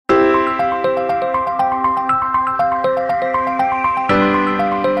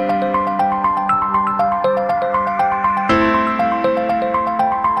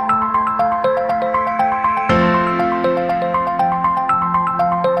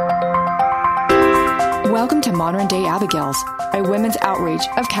Welcome to Modern Day Abigails, a women's outreach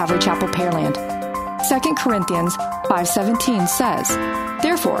of Calvary Chapel, Pearland. 2 Corinthians 5:17 says,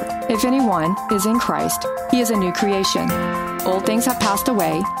 "Therefore, if anyone is in Christ, he is a new creation. Old things have passed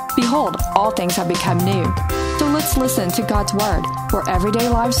away. Behold, all things have become new." So let's listen to God's Word, where everyday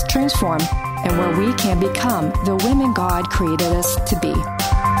lives transform and where we can become the women God created us to be.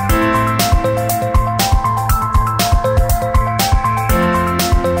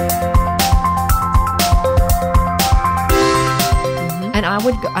 And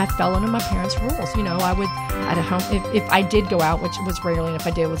I fell under my parents' rules. You know, I would at a home if I did go out, which was rarely, and if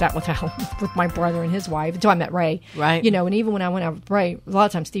I did, it was out with my brother and his wife until I met Ray. Right. You know, and even when I went out with Ray, a lot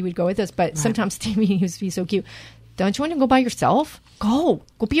of times Steve would go with us, but sometimes Stevie used to be so cute. Don't you want to go by yourself? Go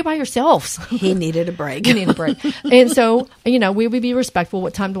be by yourselves. He needed a break. He needed a break. And so, you know, we would be respectful.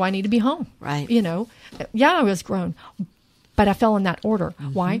 What time do I need to be home? Right. You know, yeah, I was grown, but I fell in that order.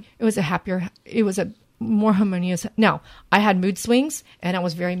 Mm-hmm. Why? It was a more harmonious. Now, I had mood swings and I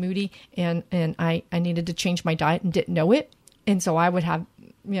was very moody and I needed to change my diet and didn't know it. And so I would have,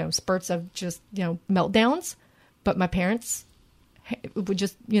 you know, spurts of just, you know, meltdowns, but my parents would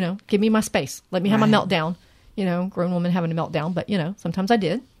just, you know, give me my space. Let me have my meltdown. You know, grown woman having a meltdown, but you know, sometimes I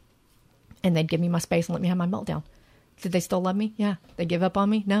did. And they'd give me my space and let me have my meltdown. Did they still love me? Yeah. They give up on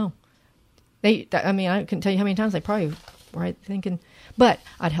me? No. I couldn't tell you how many times they probably were thinking, but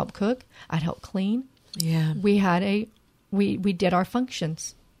I'd help cook. I'd help clean. Yeah. We did our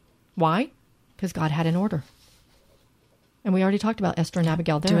functions. Why? Because God had an order. And we already talked about Esther and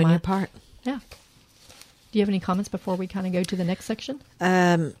Abigail there. Doing your part. Yeah. Do you have any comments before we kind of go to the next section?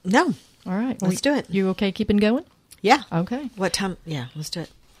 No. All right. Let's do it. You okay keeping going? Yeah. Okay. What time? Yeah, let's do it.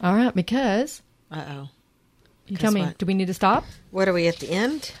 All right, because... Uh-oh. You tell me, do we need to stop? What are we at the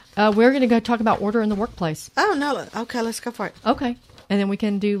end? We're going to go talk about order in the workplace. Oh, no. Okay, let's go for it. Okay. And then we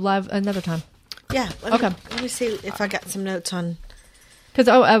can do live another time. Yeah. Okay. Let me see if I got some notes on... Because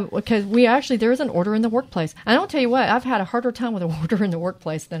there is an order in the workplace. And I'll tell you what, I've had a harder time with an order in the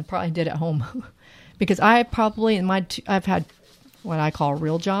workplace than I probably did at home. Because I probably, I've had what I call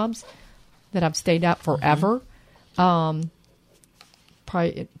real jobs that I've stayed at forever. Probably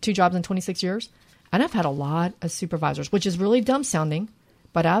 2 jobs in 26 years. And I've had a lot of supervisors, which is really dumb sounding,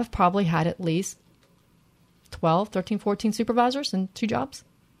 but I've probably had at least 12, 13, 14 supervisors in 2 jobs.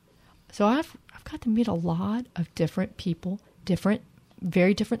 So I've got to meet a lot of different people,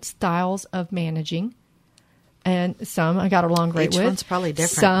 very different styles of managing. And some I got along great with. Each one's probably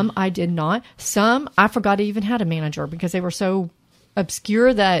different. Some I did not. Some I forgot I even had a manager because they were so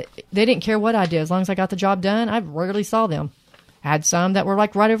obscure that they didn't care what I did. As long as I got the job done, I rarely saw them. I had some that were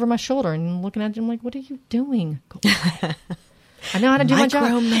like right over my shoulder and looking at them like, what are you doing? I know how to do my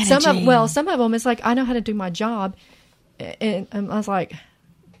job. Some of them, it's like, I know how to do my job. And I was like,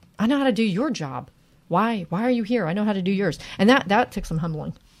 I know how to do your job. Why are you here? I know how to do yours. And that took some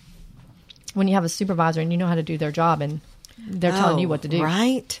humbling. When you have a supervisor and you know how to do their job and they're telling you what to do.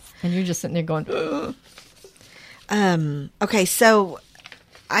 Right. And you're just sitting there going, ugh. Okay, so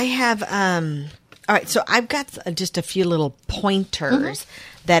I have, all right, so I've got just a few little pointers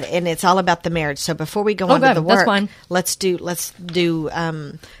and it's all about the marriage. So before we go on to the work, that's fine. let's do,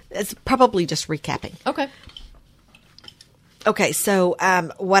 it's probably just recapping. Okay. Okay, so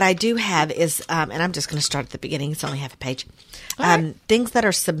what I do have is, and I'm just going to start at the beginning. It's only half a page. Right. Things that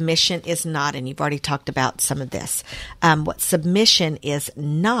are submission is not, and you've already talked about some of this. What submission is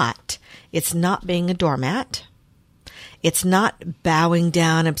not, it's not being a doormat. It's not bowing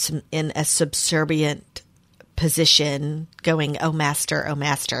down in a subservient position, going, oh, master, oh,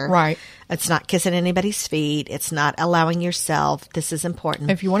 master. Right. It's not kissing anybody's feet. It's not allowing yourself. This is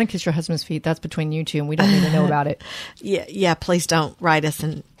important. If you want to kiss your husband's feet, that's between you two, and we don't need to know about it. Yeah. Please don't write us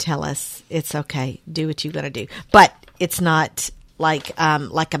and tell us it's okay. Do what you're going to do. But it's not like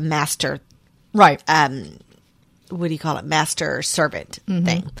a master, right? What do you call it? Master servant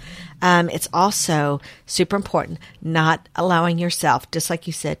thing. It's also super important not allowing yourself, just like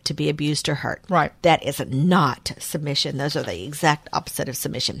you said, to be abused or hurt. Right. That is not submission. Those are the exact opposite of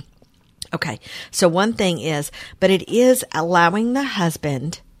submission. Okay. So one thing is, but it is allowing the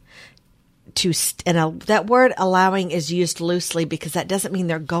husband to, that word allowing is used loosely because that doesn't mean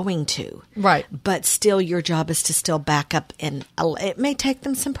they're going to. Right. But still, your job is to still back up, and it may take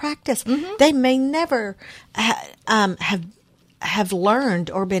them some practice. They may never have learned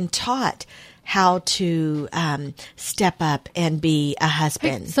or been taught how to step up and be a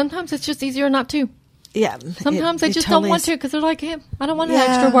husband. Hey, sometimes it's just easier not to. Yeah. Sometimes they just don't want to because they're like, hey, I don't want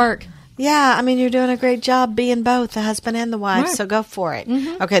extra work. Yeah, I mean, you're doing a great job being both the husband and the wife, Right. so go for it.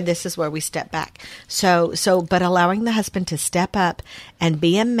 Okay, this is where we step back. But allowing the husband to step up and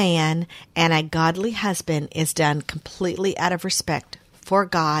be a man and a godly husband is done completely out of respect for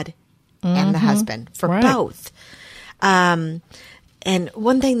God and the husband, for Right. both. And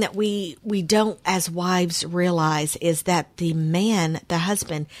one thing that we don't as wives realize is that the man, the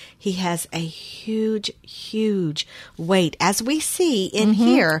husband, he has a huge, huge weight, as we see in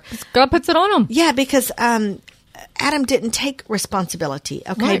here. God puts it on him. Yeah, because Adam didn't take responsibility,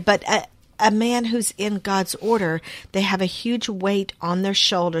 okay? Right. But a man who's in God's order, they have a huge weight on their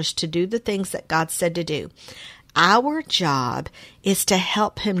shoulders to do the things that God said to do. Our job is to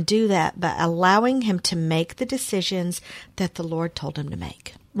help him do that by allowing him to make the decisions that the Lord told him to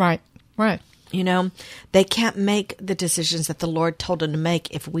make. Right. Right. You know, they can't make the decisions that the Lord told them to make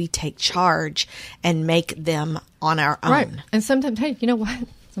if we take charge and make them on our own. Right. And sometimes, hey, you know what?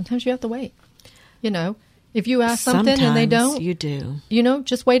 Sometimes you have to wait. You know, if you ask something and they Sometimes don't, you do. you know,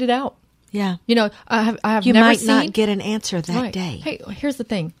 just wait it out. Yeah. You know, I have You never might seen, not get an answer that right. day. Hey, here's the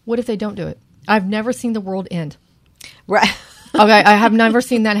thing. What if they don't do it? I've never seen the world end. Right. Okay, I have never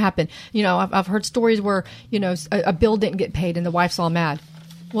seen that happen. You know, I've heard stories where, you know, a bill didn't get paid and the wife's all mad.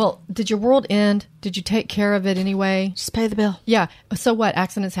 Well, did your world end? Did you take care of it anyway? Just pay the bill. Yeah. So what?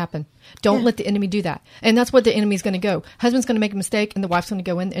 Accidents happen. Don't let the enemy do that. And that's what the enemy's going to go. Husband's going to make a mistake and the wife's going to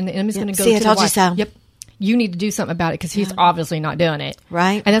go in and the enemy's going to go See, to I the told you wife. so. Yep. You need to do something about it because he's obviously not doing it.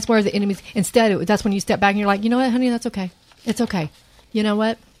 Right. And that's where the enemy's, instead, that's when you step back and you're like, you know what, honey, that's okay. It's okay. You know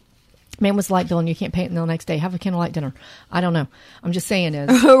what? Man was light bill and you can't pay it until the next day. Have a candlelight dinner. I don't know. I'm just saying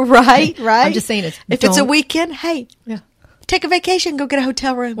is. Right. I'm just saying is. If it's a weekend, hey, Yeah. take a vacation, go get a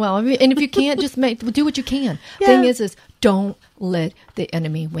hotel room. Well, and if you can't, just do what you can. Yeah. Thing is don't let the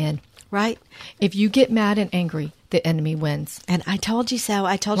enemy win. Right. If you get mad and angry, the enemy wins. And I told you so.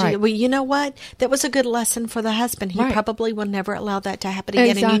 I told Right. you. Well, you know what? That was a good lesson for the husband. He Right. probably will never allow that to happen again.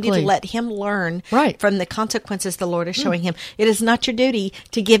 And you need Exactly. to let him learn Right. from the consequences the Lord is showing him. It is not your duty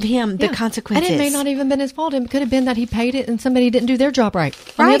to give him the Yeah. consequences. And it may not even been his fault. It could have been that he paid it and somebody didn't do their job right.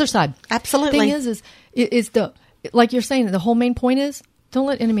 On Right. the other side. Absolutely. Thing is the, like you're saying, the whole main point is don't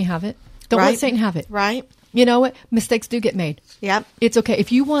let enemy have it. Don't Right. let Satan have it. Right. You know what? Mistakes do get made. Yep. It's okay.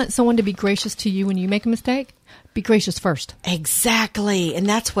 If you want someone to be gracious to you when you make a mistake, be gracious first. Exactly. And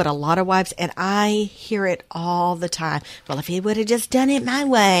that's what a lot of wives, and I hear it all the time. Well, if he would have just done it my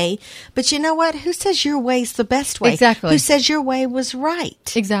way. But you know what? Who says your way's the best way? Exactly. Who says your way was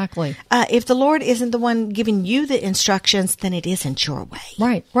right? Exactly. If the Lord isn't the one giving you the instructions, then it isn't your way.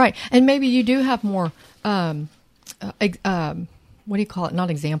 Right, right. And maybe you do have more, what do you call it? Not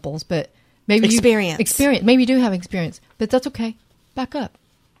examples, but maybe Experience. Experience. Maybe you do have experience, but that's okay. Back up.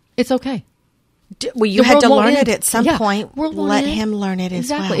 It's okay. Well, you The had to world won't learn end. it at some Yeah, point. world won't Let end. him learn it as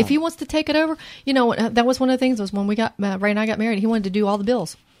well. Exactly. If he wants to take it over, you know, that was one of the things was when we got, Ray and I got married, he wanted to do all the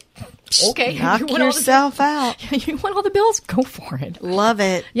bills. Okay. Knock You want all the yourself out. You want all the bills? Go for it. Love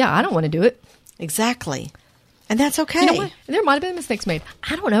it. Yeah, I don't want to do it. Exactly. And that's okay. You know what? There might have been mistakes made.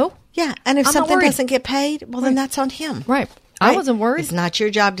 I don't know. Yeah. And if I'm not something worried. doesn't get paid, well, then that's on him. Right. I wasn't worried. It's not your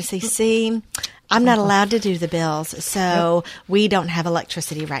job to say, see, I'm not allowed to do the bills, so we don't have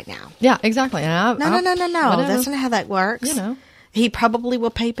electricity right now. Yeah, exactly. And No. whatever. That's not how that works. You know. He probably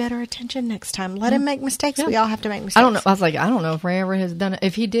will pay better attention next time. Let him make mistakes. Yeah. We all have to make mistakes. I don't know. I was like, I don't know if Ray ever has done it.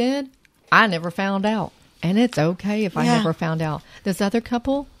 If he did, I never found out. And it's okay if I Yeah. never found out. This other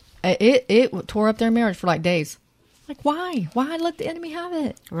couple, it tore up their marriage for like days. Like, why? Why let the enemy have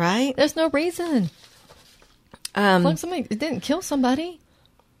it? Right? There's no reason. Like somebody, it didn't kill somebody.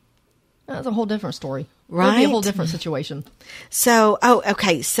 That's a whole different story. That'd be a whole Right. different situation. So,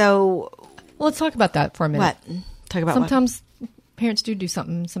 okay. So, Well, let's talk about that for a minute. what? Talk about Sometimes parents do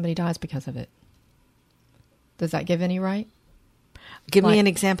something, somebody dies because of it. Does that give any right? what? Give me like- an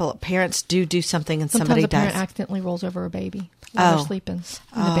example. Parents do something and Sometimes somebody a parent does. accidentally rolls over a baby while Oh. they're sleeping,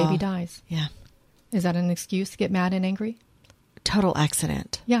 and the baby dies. Yeah. Is that an excuse to get mad and angry? Total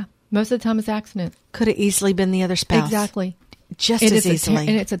accident. Yeah, most of the time it's accident. Could have easily been the other spouse. Exactly. Just It as is easily.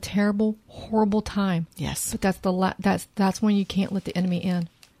 and it's a terrible, horrible time. Yes. But that's when you can't let the enemy in.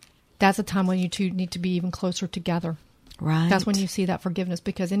 That's a time when you two need to be even closer together. Right. That's when you see that forgiveness,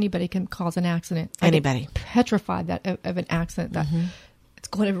 because anybody can cause an accident. I get Anybody. petrified of an accident that it's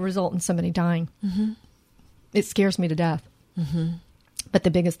going to result in somebody dying. Mm-hmm. It scares me to death. Mm-hmm. But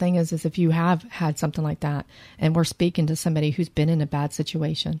the biggest thing is if you have had something like that, and we're speaking to somebody who's been in a bad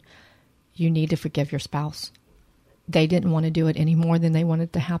situation, you need to forgive your spouse. They didn't want to do it any more than they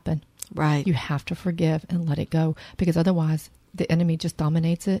wanted to happen. Right. You have to forgive and let it go, because otherwise the enemy just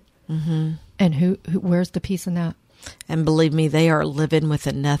dominates it. Mm-hmm. And where's the peace in that? And believe me, they are living with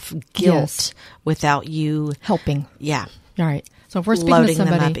enough guilt Yes. without you. Helping. Yeah. All right. So if we're speaking Loading to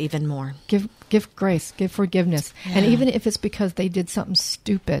them up somebody, even more. give grace, give forgiveness. And even if it's because they did something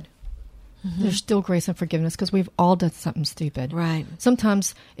stupid, there's still grace and forgiveness because we've all done something stupid. Right.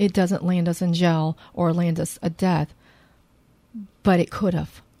 Sometimes it doesn't land us in jail or land us a death, but it could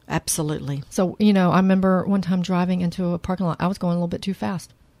have. Absolutely. So, I remember one time driving into a parking lot. I was going a little bit too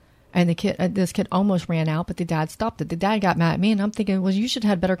fast. And this kid almost ran out, but the dad stopped it. The dad got mad at me, and I'm thinking, well, you should have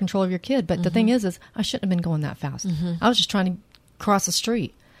had better control of your kid. But the thing is I shouldn't have been going that fast. I was just trying to cross the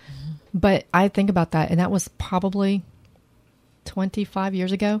street. But I think about that, and that was probably 25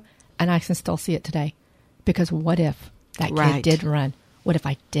 years ago, and I can still see it today. Because what if that kid Right. did run? What if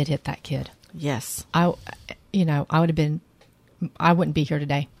I did hit that kid? Yes. I would have been, I wouldn't be here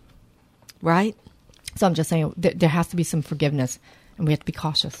today. Right? So I'm just saying there has to be some forgiveness, and we have to be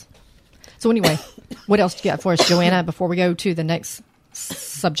cautious. So anyway, what else do you got for us, Joanna, before we go to the next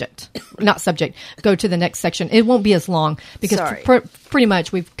subject? Not subject. Go to the next section. It won't be as long because Sorry. pretty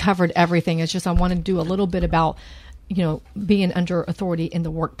much we've covered everything. It's just I want to do a little bit about, being under authority in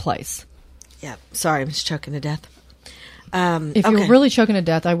the workplace. Yeah. Sorry, I'm just choking to death. If you're really choking to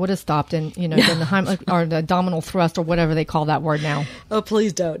death, I would have stopped and, done the Heimlich or the abdominal thrust or whatever they call that word now. Oh,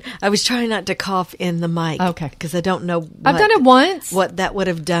 please don't. I was trying not to cough in the mic. Okay. Because I don't know I've done it once. what that would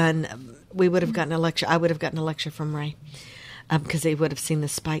have done. We would have gotten a lecture. I would have gotten a lecture from Ray because they would have seen the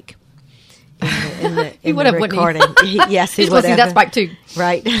spike in the He would have, recording. wouldn't he? Yes, he He's would supposed to see have. that spike too.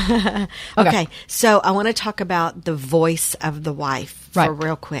 Right. Okay. So I want to talk about the voice of the wife for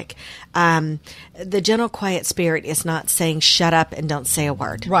real quick. The gentle, quiet spirit is not saying shut up and don't say a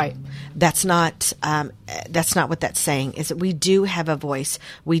word. Right. That's not what that's saying. Is that we do have a voice,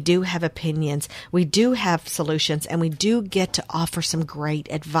 we do have opinions, we do have solutions, and we do get to offer some great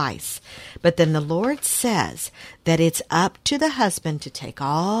advice. But then the Lord says that it's up to the husband to take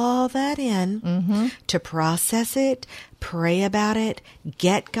all that in, to process it, pray about it,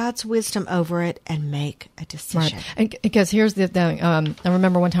 get God's wisdom over it, and make a decision. Right. And because here's the thing. I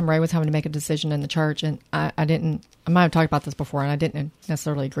remember one time Ray was having to make a decision in the church, and I might have talked about this before, and I didn't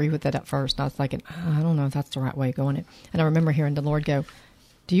necessarily agree with it at first. I was thinking, I don't know if that's the right way of going it. And I remember hearing the Lord go,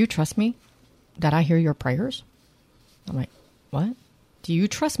 do you trust me that I hear your prayers? I'm like, what? Do you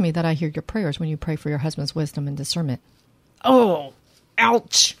trust me that I hear your prayers when you pray for your husband's wisdom and discernment? Oh,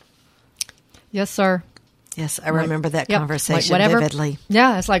 ouch. Yes, sir. Yes, I remember that Yep. conversation Like, whatever. vividly.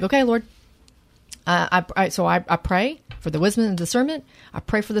 Yeah, it's like, okay, Lord. So I pray for the wisdom and discernment. I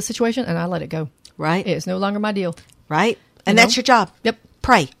pray for the situation, and I let it go. Right? It's no longer my deal. Right? And You that's know? your job. Yep.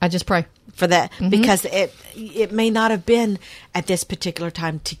 Pray I just pray. for that because it may not have been at this particular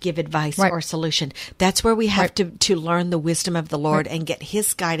time to give advice Right. or solution. That's where we have Right. to learn the wisdom of the Lord and get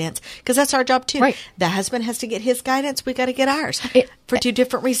His guidance because that's our job too. Right. The husband has to get his guidance. We got to get ours for two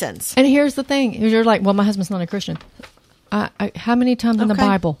different reasons. And here's the thing. You're like, well, my husband's not a Christian. How many times in the Okay.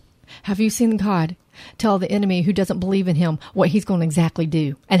 Bible have you seen God tell the enemy who doesn't believe in him what he's going to exactly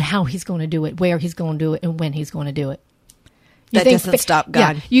do and how he's going to do it, where he's going to do it, and when he's going to do it? That doesn't stop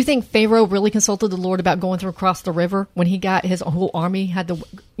God. Yeah, you think Pharaoh really consulted the Lord about going through across the river when he got his whole army had to,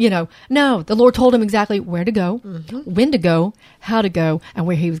 no, the Lord told him exactly where to go, when to go, how to go, and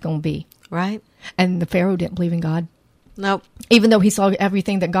where he was going to be. Right? And the Pharaoh didn't believe in God. Nope. Even though he saw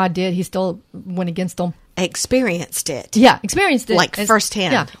everything that God did, he still went against them. Experienced it. Yeah, experienced it. Like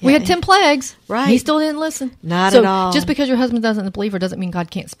firsthand. Yeah, we had 10 plagues. Right. He still didn't listen. Not so at all. Just because your husband doesn't believe her doesn't mean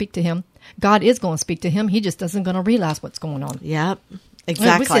God can't speak to him. God is going to speak to him. He just doesn't going to realize what's going on. Yep.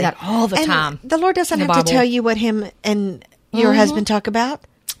 Exactly. We say that all the And time. The Lord doesn't in have the to Bible. tell you what him and your husband talk about.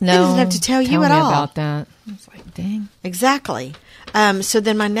 No, He doesn't have to tell you at me all. about that. It's like, dang. Exactly. So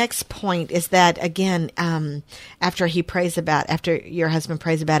then my next point is that, again, after your husband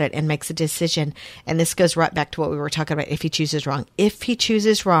prays about it and makes a decision, and this goes right back to what we were talking about, if he chooses wrong. If he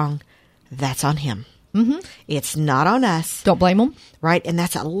chooses wrong, that's on him. Mm-hmm. It's not on us. Don't blame him. Right? And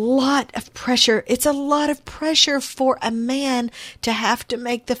that's a lot of pressure. It's a lot of pressure for a man to have to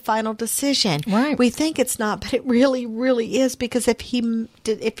make the final decision. Right. We think it's not, but it really, really is, because if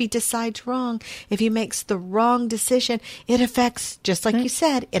he decides wrong, if he makes the wrong decision, it affects, just like you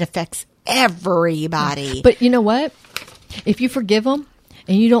said, it affects everybody. But you know what? If you forgive him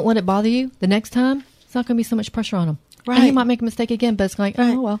and you don't let it bother you, the next time, it's not going to be so much pressure on him. Right. And he might make a mistake again, but it's like,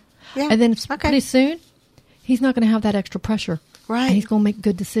 Right. oh, well. Yeah. And then Okay. pretty soon, he's not going to have that extra pressure. Right. And he's going to make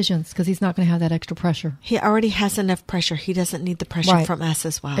good decisions because he's not going to have that extra pressure. He already has enough pressure. He doesn't need the pressure Right. from us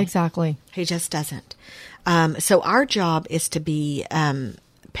as well. Exactly. He just doesn't. So our job is to be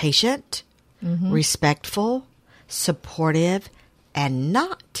patient, respectful, supportive, and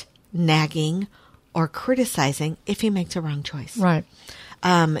not nagging or criticizing if he makes a wrong choice. Right.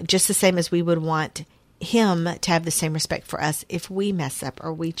 Just the same as we would want him to have the same respect for us if we mess up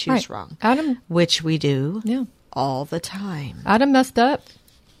or we choose wrong. Adam, which we do yeah, all the time. Adam messed up.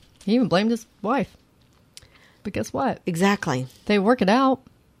 He even blamed his wife. But guess what? Exactly. They work it out.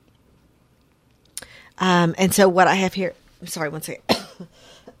 And so what I have here, I'm sorry, one second.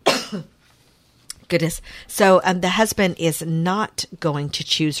 Goodness. So the husband is not going to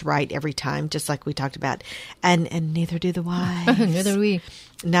choose right every time, just like we talked about. And neither do the wives. Neither do we.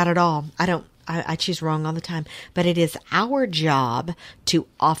 Not at all. I choose wrong all the time. But it is our job to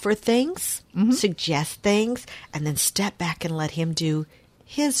offer things, suggest things, and then step back and let him do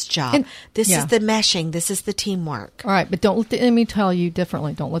his job. And, this is the meshing. This is the teamwork. All right, but don't let the enemy tell you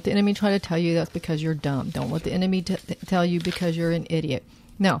differently. Don't let the enemy try to tell you that's because you're dumb. Don't let the enemy tell you because you're an idiot.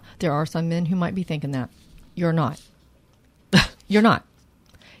 Now, there are some men who might be thinking that. You're not. You're not.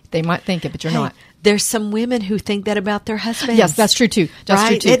 They might think it, but you're not. There's some women who think that about their husbands. Yes, that's true too. That's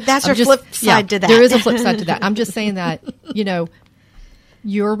true too. That's a flip side to that. There is a flip side to that. I'm just saying that,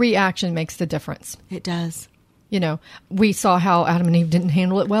 your reaction makes the difference. It does. We saw how Adam and Eve didn't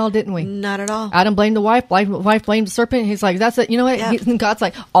handle it well, didn't we? Not at all. Adam blamed the wife. Wife blamed the serpent. He's like, that's it. You know what? Yep. God's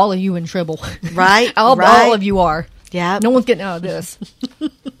like, all of you in trouble. Right. All of you are. Yeah. No one's getting out of this.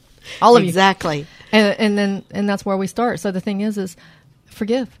 All of you. Exactly. And that's where we start. So the thing is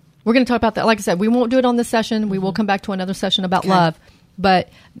forgive. We're going to talk about that. Like I said, we won't do it on this session. We will come back to another session about love. But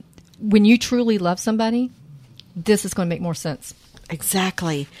when you truly love somebody, this is going to make more sense.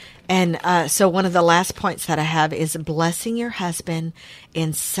 Exactly. And so one of the last points that I have is blessing your husband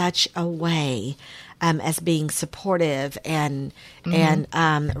in such a way as being supportive and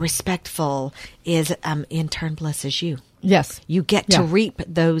respectful is in turn blesses you. Yes. You get to reap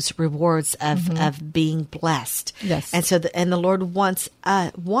those rewards of being blessed. Yes. And so the Lord wants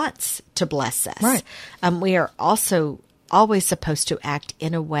to bless us. Right. We are also always supposed to act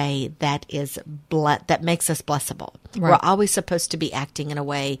in a way that is that makes us blessable. Right. We're always supposed to be acting in a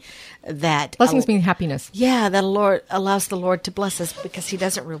way that blessings mean happiness. Yeah, that Lord allows the Lord to bless us because He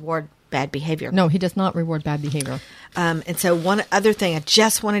doesn't reward bad behavior. No, He does not reward bad behavior. And so one other thing I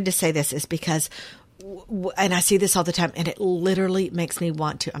just wanted to say this is because, and I see this all the time, and it literally makes me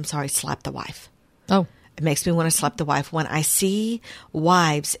want to, slap the wife. Oh. It makes me want to slap the wife when I see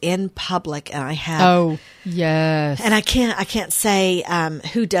wives in public, and I have. Oh, yes. And I can't say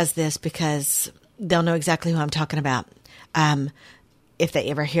who does this because they'll know exactly who I'm talking about. If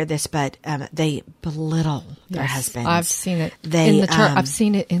they ever hear this, but they belittle their husbands. I've seen it in the church. I've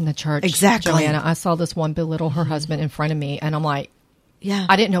seen it in the church. Exactly. Joanna, I saw this one belittle her husband in front of me, and I'm like, yeah,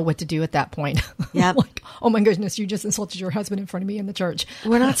 I didn't know what to do at that point. Yeah, like, oh my goodness, you just insulted your husband in front of me in the church.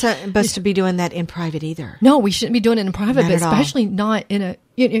 We're not supposed to be doing that in private either. No, we shouldn't be doing it in private, Not but at all. especially not in a.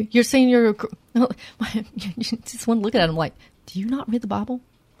 You're saying you just want to look at it. I'm like, do you not read the Bible?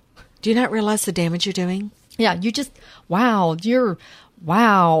 Do you not realize the damage you're doing? Yeah, you just wow.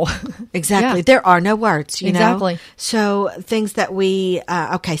 Exactly. Yeah. There are no words. You Exactly. know? So things that we.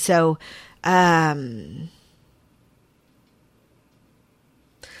 Okay. So.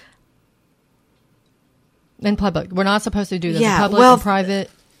 In public, we're not supposed to do this. Yeah, in public, well, in private.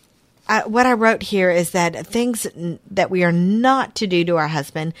 What I wrote here is that things that we are not to do to our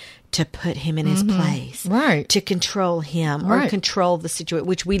husband to put him in his place, Right. To control him or Right. control the situation,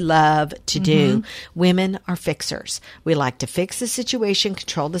 which we love to do. Women are fixers. We like to fix the situation,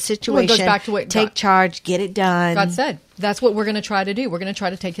 control the situation, goes back to what take God- charge, get it done. God said that's what we're going to try to do. We're going to try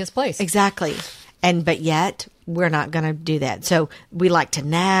to take his place. Exactly. But yet we're not going to do that. So we like to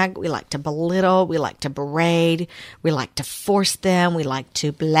nag, we like to belittle, we like to berate, we like to force them, we like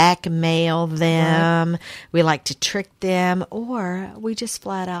to blackmail them, we like to trick them, or we just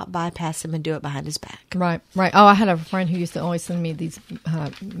flat out bypass them and do it behind his back. Right. Oh, I had a friend who used to always send me these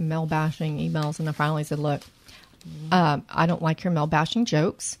male bashing emails, and I finally said, look, I don't like your male bashing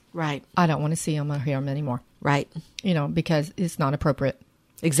jokes. Right. I don't want to see them or hear them anymore. Right. Because it's not appropriate.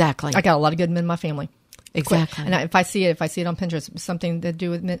 Exactly. I got a lot of good men in my family. Exactly. And if I see it on Pinterest, something to do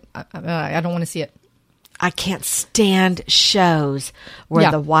with men, I don't want to see it. I can't stand shows where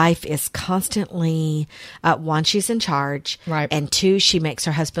Yeah. the wife is constantly, one, she's in charge. Right. And two, she makes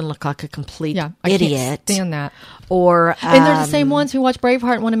her husband look like a complete Yeah, I idiot. can't stand that. Or, And they're the same ones who watch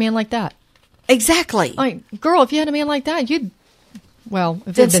Braveheart and want a man like that. Exactly. Like, girl, if you had a man like that, you'd. Well,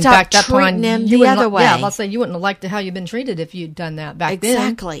 if Then it'd been stop backed up on treating him you the wouldn't other way. Yeah, let's say you wouldn't have liked how you've been treated if you'd done that back then.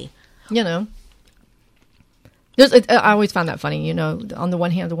 Exactly. I always find that funny. On the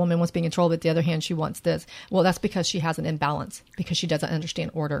one hand, the woman wants being controlled, but the other hand, she wants this. Well, that's because she has an imbalance, because she doesn't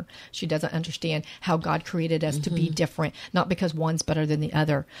understand order. She doesn't understand how God created us to be different, not because one's better than the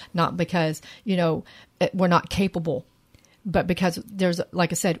other, not because, we're not capable, but because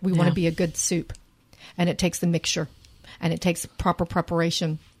like I said, we want to be a good soup, and it takes the mixture, and it takes proper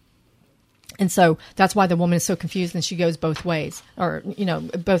preparation. And so that's why the woman is so confused, and she goes both ways, or,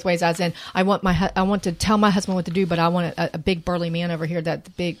 both ways, as in, I want to tell my husband what to do, but I want a big burly man over here, that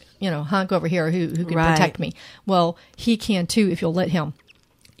the big, hunk over here who can protect me. Well, he can too, if you'll let him.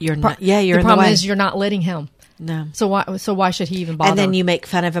 You're the in the way. The problem is you're not letting him. No. So why should he even bother? And then you make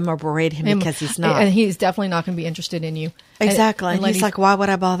fun of him or berate him because he's not. And he's definitely not going to be interested in you. Exactly. And he's like, why would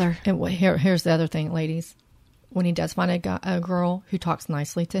I bother? And here's the other thing, ladies. When he does find a girl who talks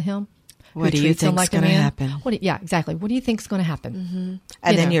nicely to him, what do you think's going to happen? Yeah, exactly. What do you think's going to happen? Mm-hmm.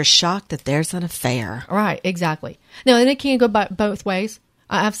 And then you're shocked that there's an affair. Right, exactly. Now, and it can go both ways.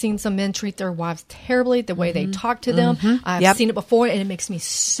 I've seen some men treat their wives terribly, the way they talk to them. I've seen it before, and it makes me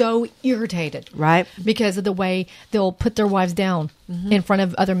so irritated. Right. Because of the way they'll put their wives down in front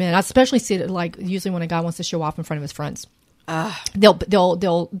of other men. I especially see it usually when a guy wants to show off in front of his friends.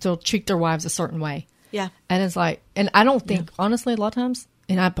 They'll treat their wives a certain way. Yeah. And it's like, and I don't think, honestly, a lot of times,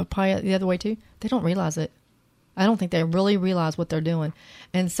 and I probably the other way too, they don't realize it. I don't think they really realize what they're doing.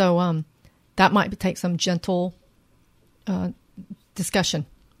 And so that might take some gentle discussion,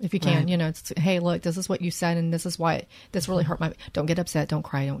 if you can. Right. It's, hey, look, this is what you said, and this is why this really hurt my... Don't get upset, don't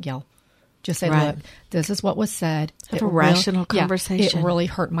cry, don't yell. Just say, look, this is what was said. Have a rational conversation. It really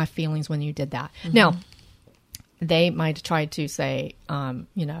hurt my feelings when you did that. Now, they might try to say, I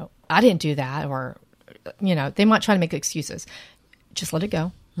didn't do that, or, they might try to make excuses. Just let it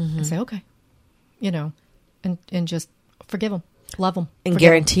go and say, okay, and just forgive them, love them. And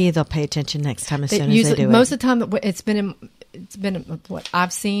guarantee you they'll pay attention next time as soon as they do it. Most of the time, it's been what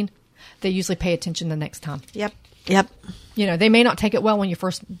I've seen, they usually pay attention the next time. Yep. They may not take it well when you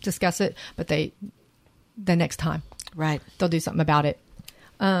first discuss it, but the next time, right, they'll do something about it.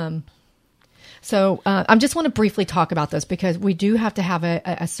 So I just want to briefly talk about this, because we do have to have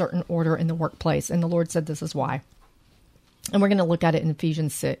a certain order in the workplace, and the Lord said this is why. And we're going to look at it in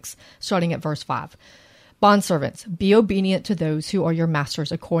Ephesians 6, starting at verse 5. Bondservants, be obedient to those who are your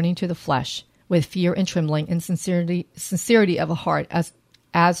masters according to the flesh, with fear and trembling and sincerity of a heart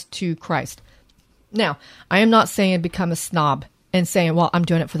as to Christ. Now, I am not saying become a snob and saying, well, I'm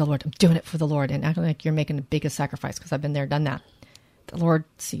doing it for the Lord. I'm doing it for the Lord. And acting like you're making the biggest sacrifice, because I've been there, done that. The Lord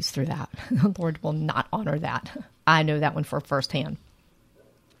sees through that. The Lord will not honor that. I know that one firsthand.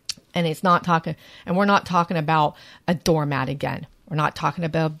 And it's not talking, and we're not talking about a doormat again. We're not talking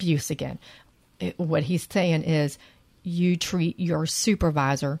about abuse again. What he's saying is, you treat your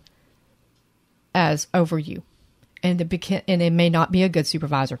supervisor as over you, and it may not be a good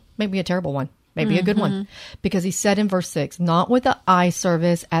supervisor, maybe a terrible one, maybe a good one, because he said in verse 6, not with the eye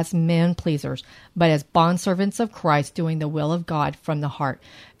service as men pleasers, but as bondservants of Christ, doing the will of God from the heart.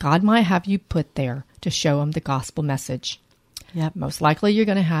 God might have you put there to show him the gospel message. Yep. Most likely you're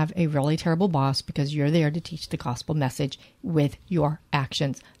going to have a really terrible boss, because you're there to teach the gospel message with your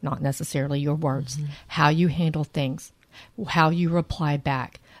actions, not necessarily your words. How you handle things, how you reply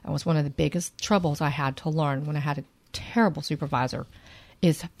back. That was one of the biggest troubles I had to learn when I had a terrible supervisor,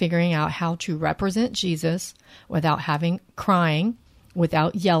 is figuring out how to represent Jesus without crying,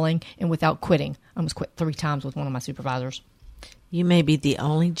 without yelling, and without quitting. I almost quit 3 times with one of my supervisors. You may be the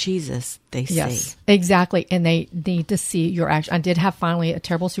only Jesus they see. Yes, exactly. And they need to see your action. I did have finally a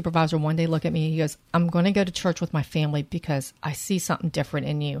terrible supervisor one day look at me and he goes, I'm going to go to church with my family because I see something different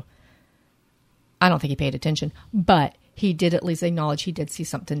in you. I don't think he paid attention, but he did at least acknowledge he did see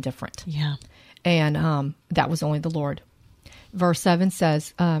something different. Yeah. And that was only the Lord. Verse 7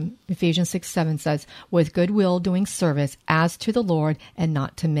 says, Ephesians 6:7 says, with goodwill doing service as to the Lord and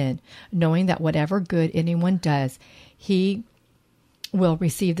not to men, knowing that whatever good anyone does, he will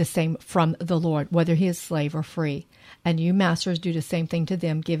receive the same from the Lord, whether he is slave or free. And you masters do the same thing to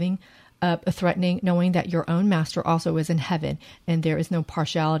them, giving up, threatening, knowing that your own master also is in heaven, and there is no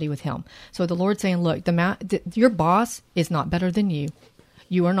partiality with him. So the Lord's saying, look, your boss is not better than you.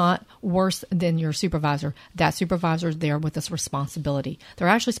 You are not worse than your supervisor. That supervisor is there with this responsibility. They're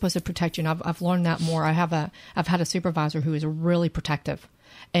actually supposed to protect you. And I've learned that more. I've had a supervisor who is really protective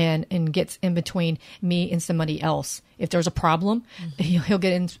and gets in between me and somebody else. If there's a problem, he'll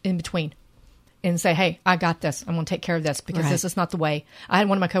get in between and say, hey, I got this. I'm going to take care of this because this is not the way. I had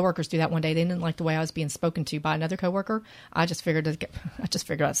one of my coworkers do that one day. They didn't like the way I was being spoken to by another coworker. I just figured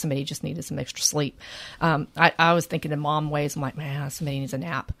out somebody just needed some extra sleep. I was thinking in mom ways. I'm like, man, somebody needs a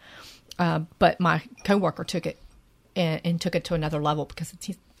nap. But my coworker took it and took it to another level because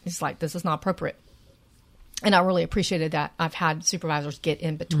it's like, this is not appropriate. And I really appreciated that. I've had supervisors get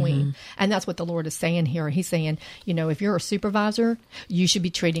in between. And that's what the Lord is saying here. He's saying, if you're a supervisor, you should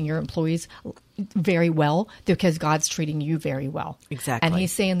be treating your employees very well because God's treating you very well. Exactly. And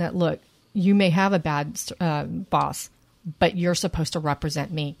he's saying that, look, you may have a bad boss, but you're supposed to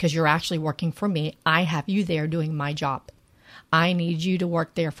represent me because you're actually working for me. I have you there doing my job. I need you to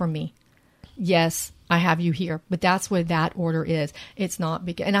work there for me. Yes, I have you here, but that's what that order is. It's not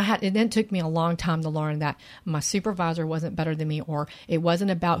because, and then it took me a long time to learn that my supervisor wasn't better than me, or it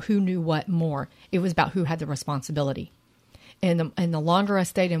wasn't about who knew what more. It was about who had the responsibility. And the longer I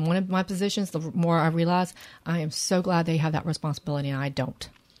stayed in one of my positions, the more I realized I am so glad they have that responsibility and I don't.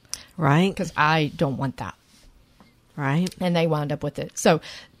 Right. Because I don't want that. Right. And they wound up with it. So,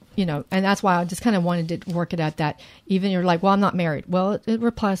 and that's why I just kind of wanted to work it out that even you're like, well, I'm not married. Well, it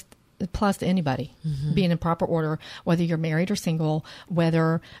applies to anybody, being in proper order, whether you're married or single,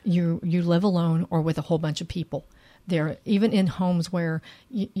 whether you live alone or with a whole bunch of people. There, even in homes where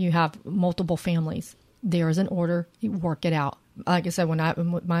you have multiple families, there is an order. You work it out. Like I said, when I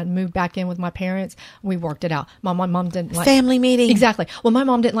moved back in with my parents, we worked it out. My mom didn't like family meeting. Exactly. Well, my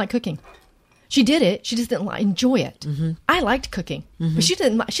mom didn't like cooking. She did it. She just didn't enjoy it. I liked cooking, but she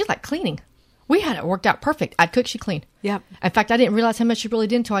didn't. She liked cleaning. We had it worked out perfect. I'd cook, she'd clean. Yep. In fact, I didn't realize how much she really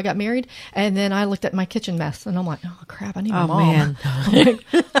did until I got married. And then I looked at my kitchen mess and I'm like, oh crap, I need my mom. Man. I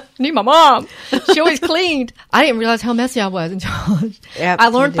need my mom. She always cleaned. I didn't realize how messy I was until I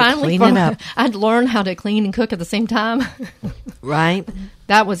learned finally. I had to learn how to clean and cook at the same time. Right.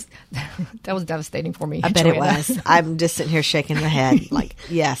 That was devastating for me. I bet it was. I'm just sitting here shaking my head like,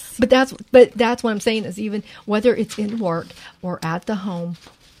 yes. But that's what I'm saying is even whether it's in work or at the home.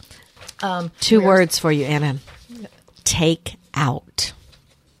 Two words for you, Anna. Take out.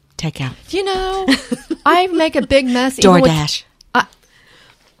 Take out. I make a big mess. DoorDash.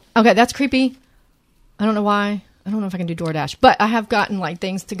 Okay, that's creepy. I don't know why. I don't know if I can do DoorDash, but I have gotten like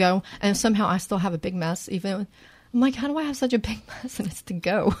things to go, and somehow I still have a big mess. Even I'm like, how do I have such a big mess and it's to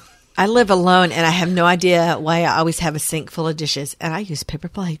go? I live alone, and I have no idea why I always have a sink full of dishes, and I use paper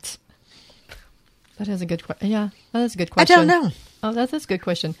plates. That is a good question. Yeah, that is a good question. I don't know. Oh, that's a good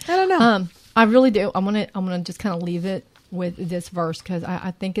question. I don't know. I really do. I'm gonna just kind of leave it with this verse because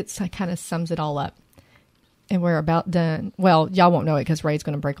I think it kind of sums it all up. And we're about done. Well, y'all won't know it because Ray's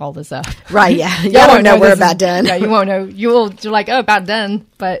going to break all this up. Right, yeah. Y'all won't know we're about done. Yeah, you won't know. You're like, oh, about done.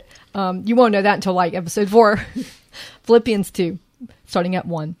 But you won't know that until like episode 4. Philippians 2, starting at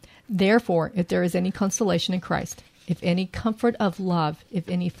 1. Therefore, if there is any consolation in Christ, if any comfort of love, if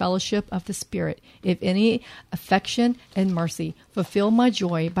any fellowship of the Spirit, if any affection and mercy, fulfill my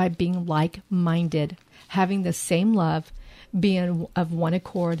joy by being like-minded, having the same love, being of one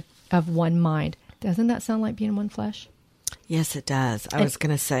accord, of one mind. Doesn't that sound like being one flesh? Yes, it does. I was going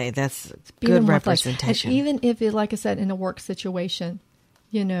to say that's good representation. And even if it, like I said, in a work situation,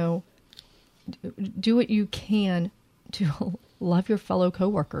 do what you can to love your fellow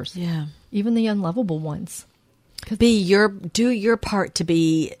coworkers. Yeah. Even the unlovable ones. Do your part to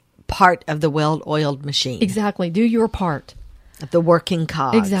be part of the well-oiled machine. Exactly. Do your part. Of the working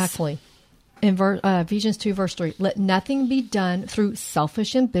cause. Exactly. In Ephesians 2, verse 3, let nothing be done through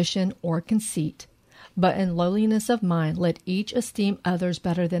selfish ambition or conceit, but in lowliness of mind, let each esteem others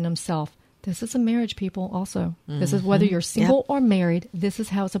better than himself. This is a marriage, people, also. Mm-hmm. This is whether you're single or married. This is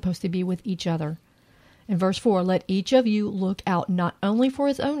how it's supposed to be with each other. In verse 4, let each of you look out not only for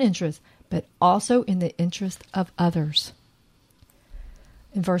his own interest, but also in the interest of others.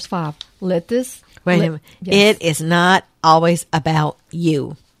 In verse 5, Wait a minute. Yes. It is not always about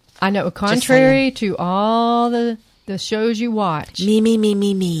you. I know, contrary to all the shows you watch.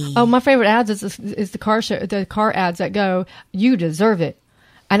 Me. Oh, my favorite ads is the car ads that go, you deserve it.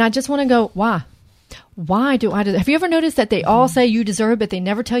 And I just want to go, why? Why do I deserve it? Have you ever noticed that they all say you deserve it, but they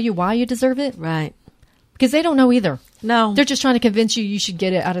never tell you why you deserve it? Right. Because they don't know either. No. They're just trying to convince you should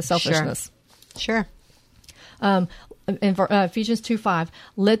get it out of selfishness. Sure. In Ephesians 2:5,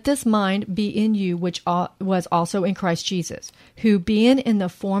 let this mind be in you, which was also in Christ Jesus, who being in the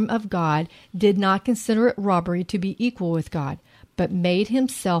form of God, did not consider it robbery to be equal with God, but made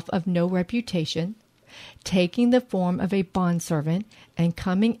himself of no reputation, taking the form of a bondservant, and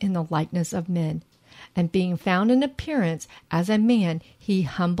coming in the likeness of men. And being found in appearance as a man, he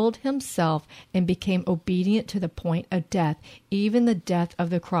humbled himself and became obedient to the point of death, even the death of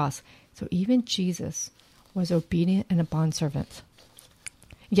the cross. So even Jesus was obedient and a bondservant.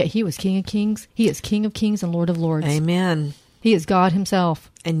 Yet he was King of Kings. He is King of Kings and Lord of Lords. Amen. He is God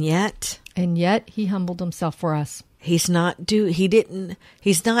himself. And yet he humbled himself for us. He's not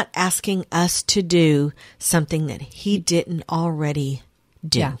asking us to do something that he didn't already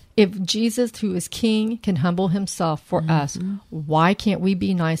do. Yeah. If Jesus, who is King, can humble himself for us, why can't we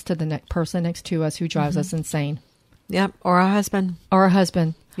be nice to the person next to us who drives us insane? Yep. Or a husband. Or a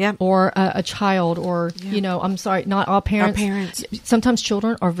husband. Yep. Or a child. Or, I'm sorry, not all parents. Our parents. Sometimes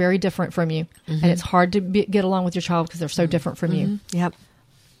children are very different from you. And it's hard to get along with your child because they're so different from you. Yep.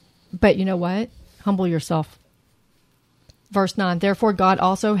 But you know what? Humble yourself. Verse 9, therefore God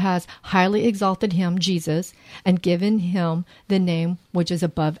also has highly exalted him, Jesus, and given him the name which is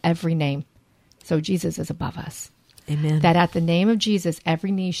above every name. So Jesus is above us. Amen. That at the name of Jesus,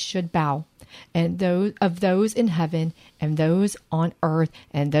 every knee should bow, and those in heaven, and those on earth,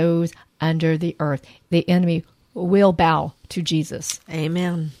 and those under the earth. The enemy will bow to Jesus.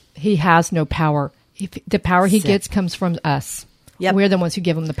 Amen. He has no power. The power he gets comes from us. Yep. We're the ones who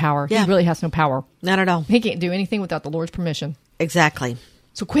give him the power. Yeah. He really has no power. Not at all. He can't do anything without the Lord's permission. Exactly.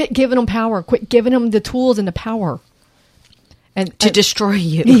 So quit giving him power. Quit giving him the tools and the power. And to destroy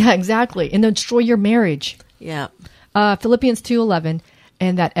you. Yeah, exactly. And to destroy your marriage. Yeah. Philippians 2:11,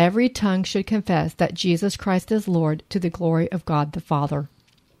 and that every tongue should confess that Jesus Christ is Lord to the glory of God the Father.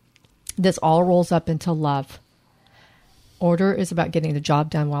 This all rolls up into love. Order is about getting the job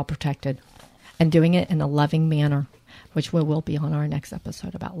done while protected and doing it in a loving manner, which we will be on our next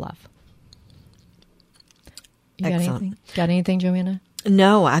episode about love. You Excellent. Got anything, Joanna?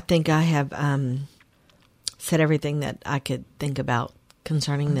 No, I think I have said everything that I could think about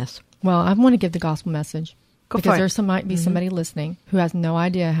concerning this. Well, I want to give the gospel message. Go because for it. There might be somebody listening who has no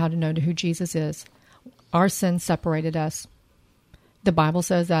idea how to know who Jesus is. Our sin separated us. The Bible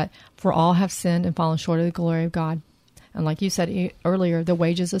says that for all have sinned and fallen short of the glory of God. And like you said earlier, the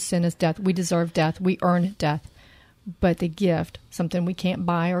wages of sin is death. We deserve death. We earn death. But the gift, something we can't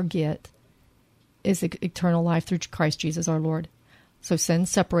buy or get, is eternal life through Christ Jesus our Lord. So sin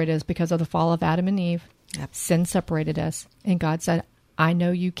separated us because of the fall of Adam and Eve. Yep. Sin separated us. And God said, I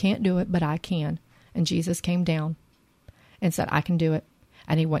know you can't do it, but I can. And Jesus came down and said, I can do it.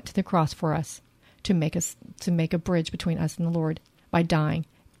 And he went to the cross for us to make a bridge between us and the Lord by dying,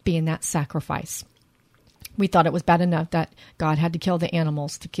 being that sacrifice. We thought it was bad enough that God had to kill the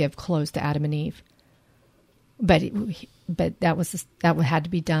animals to give clothes to Adam and Eve. But that had to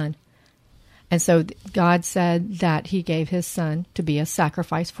be done. And so God said that he gave his son to be a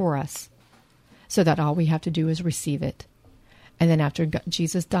sacrifice for us so that all we have to do is receive it. And then after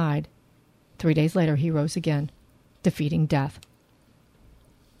Jesus died, 3 days later, he rose again, defeating death.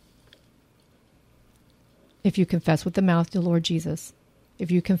 If you confess with the mouth the Lord Jesus,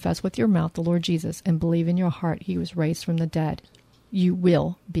 if you confess with your mouth the Lord Jesus and believe in your heart he was raised from the dead, you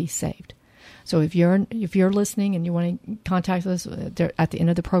will be saved. So if you're listening and you want to contact us, at the end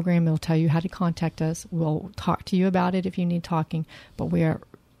of the program, it'll tell you how to contact us. We'll talk to you about it if you need talking. But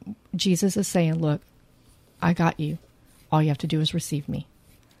Jesus is saying, look, I got you. All you have to do is receive me.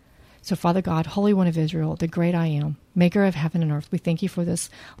 So Father God, Holy One of Israel, the great I am, maker of heaven and earth, we thank you for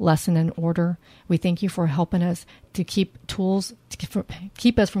this lesson and order. We thank you for helping us to keep us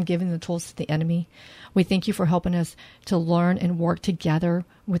from giving the tools to the enemy. We thank you for helping us to learn and work together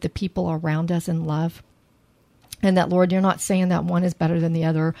with the people around us in love. And that, Lord, you're not saying that one is better than the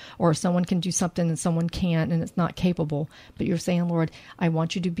other, or someone can do something and someone can't and it's not capable. But you're saying, Lord, I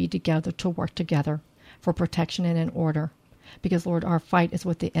want you to be together, to work together for protection and in order. Because, Lord, our fight is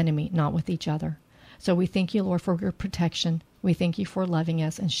with the enemy, not with each other. So we thank you, Lord, for your protection. We thank you for loving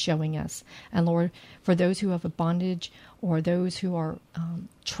us and showing us. And, Lord, for those who have a bondage or those who are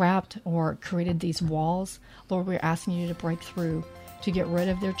trapped or created these walls, Lord, we're asking you to break through, to get rid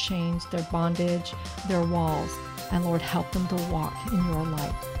of their chains, their bondage, their walls. And, Lord, help them to walk in your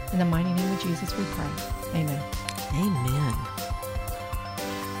light. In the mighty name of Jesus, we pray. Amen. Amen.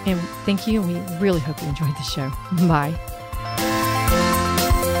 And thank you. We really hope you enjoyed the show. Bye.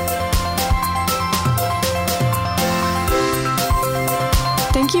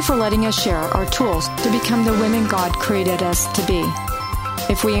 Thank you for letting us share our tools to become the women God created us to be.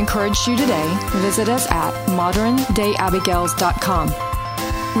 If we encouraged you today, visit us at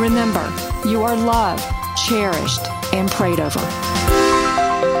moderndayabigails.com. Remember, you are loved, cherished, and prayed over.